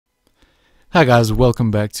Hi guys,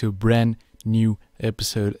 welcome back to a brand new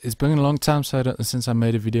episode. It's been a long time since I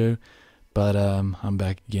made a video, but I'm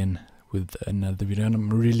back again with another video, and I'm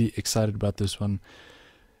really excited about this one.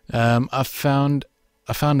 I found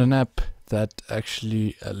an app that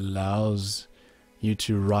actually allows you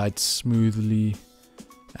to write smoothly,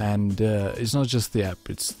 and it's not just the app;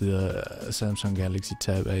 it's the Samsung Galaxy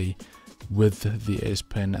Tab A with the S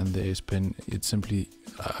Pen, and the S Pen. It's simply,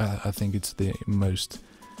 I think it's the most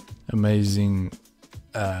amazing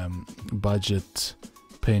budget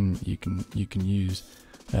pen you can use.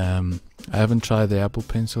 I haven't tried the Apple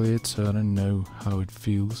Pencil yet, so I don't know how it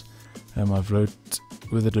feels. I've wrote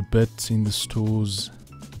with it a bit in the stores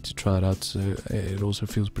to try it out, so it also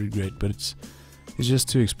feels pretty great, but it's just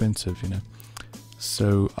too expensive, you know.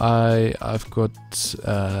 So I've got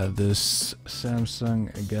this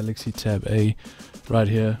Samsung Galaxy Tab A right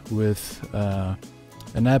here with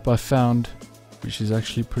an app I found, which is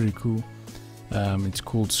actually pretty cool. It's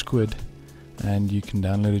called Squid, and you can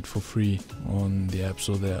download it for free on the App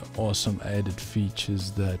Store. There are some added features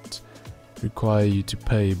that require you to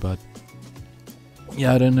pay, but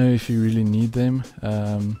yeah, I don't know if you really need them.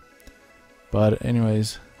 But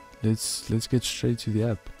anyways, let's get straight to the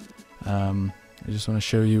app. I just want to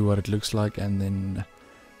show you what it looks like, and then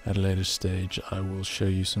at a later stage I will show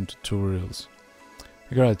you some tutorials.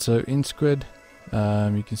 Alright, so in Squid,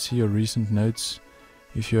 you can see your recent notes.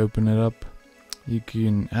 If you open it up, you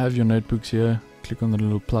can have your notebooks here. Click on the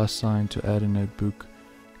little plus sign to add a notebook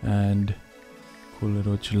and call it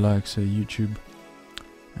what you like, say YouTube,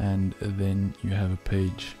 and then you have a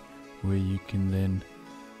page where you can then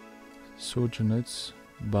sort your notes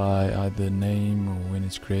by either name or when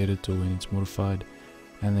it's created or when it's modified.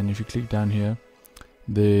 And then if you click down here,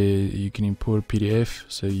 you can import a PDF,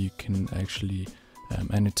 so you can actually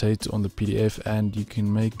annotate on the PDF, and you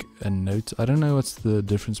can make a note. I don't know what's the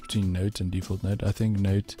difference between note and default note. I think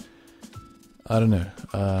note, I don't know,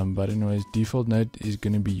 but anyways, default note is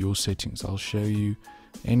going to be your settings. I'll show you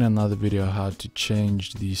in another video how to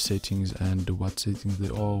change these settings and what settings they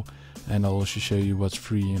are, and I'll also show you what's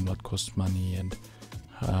free and what costs money, and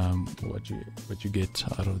what you get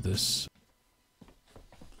out of this.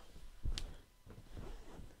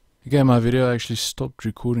 Okay, my video actually stopped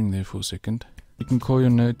recording there for a second. You can call your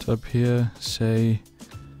note up here, say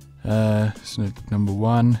it's notebook number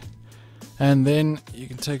 1, and then you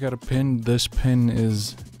can take out a pen. This pen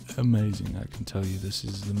is amazing, I can tell you. This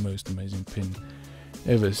is the most amazing pen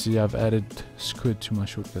ever. See, I've added Squid to my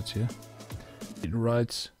shortcuts here. It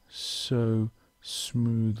writes so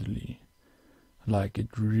smoothly, like it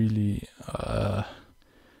really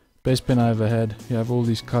best pen I ever had. You have all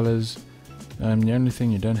these colors. The only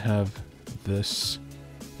thing you don't have this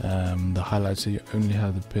the highlights, so you only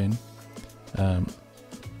have the pen,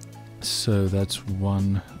 so that's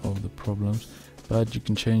one of the problems. But you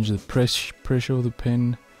can change the pressure of the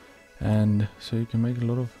pen, and so you can make a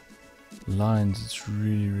lot of lines. It's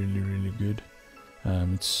really good.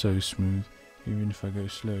 It's so smooth. Even if I go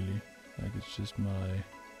slowly, like it's just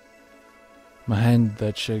my hand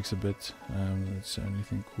that shakes a bit. That's the only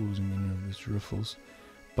thing causing any of these riffles.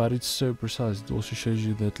 But it's so precise. It also shows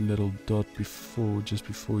you that little dot just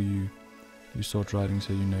before you start writing,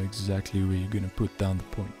 so you know exactly where you're going to put down the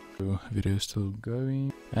point. So video is still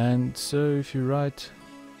going, and so if you write,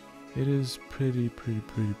 it is pretty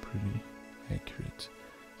accurate.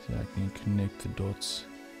 So I can connect the dots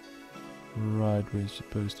right where it's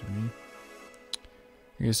supposed to be.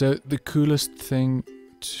 Okay, so the coolest thing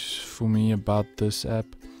for me about this app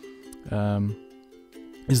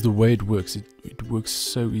is the way it works. It works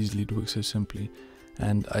so easily, it works so simply,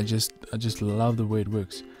 and I just love the way it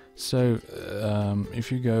works. So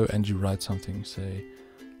if you go and you write something, say,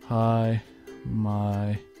 hi,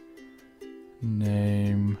 my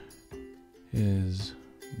name is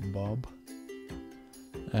Bob,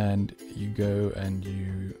 and you go and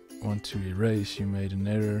you want to erase, you made an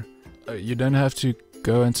error, you don't have to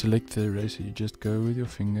go and select the eraser, you just go with your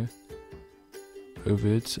finger over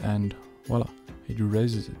it and voila, it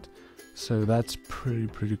erases it. So that's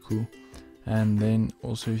pretty cool. And then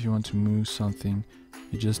also, if you want to move something,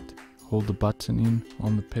 you just hold the button in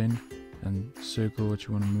on the pen and circle what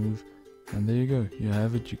you want to move, and there you go, you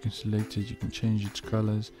have it. You can select it, you can change its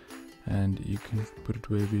colors, and you can put it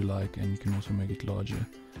wherever you like, and you can also make it larger.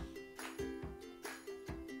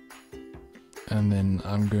 And then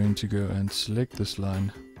I'm going to go and select this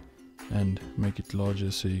line and make it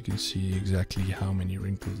larger, so you can see exactly how many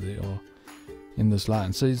wrinkles there are in this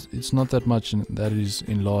line. So it's not that much, and that is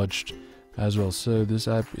enlarged as well. So this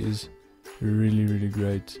app is really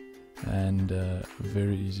great and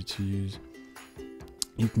very easy to use.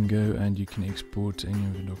 You can go and you can export any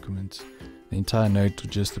of your documents the entire note or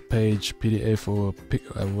just a page, PDF, or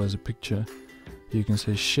was a picture. You can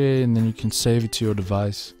say share, and then you can save it to your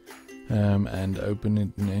device and open it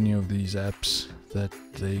in any of these apps that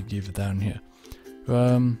they give down here.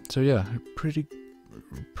 So yeah, pretty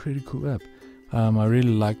cool app. I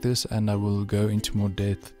really like this, and I will go into more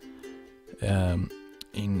depth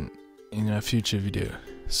in a future video.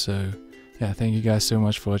 So yeah, thank you guys so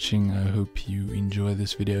much for watching. I hope you enjoy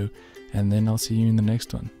this video, and then I'll see you in the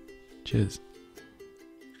next one. Cheers.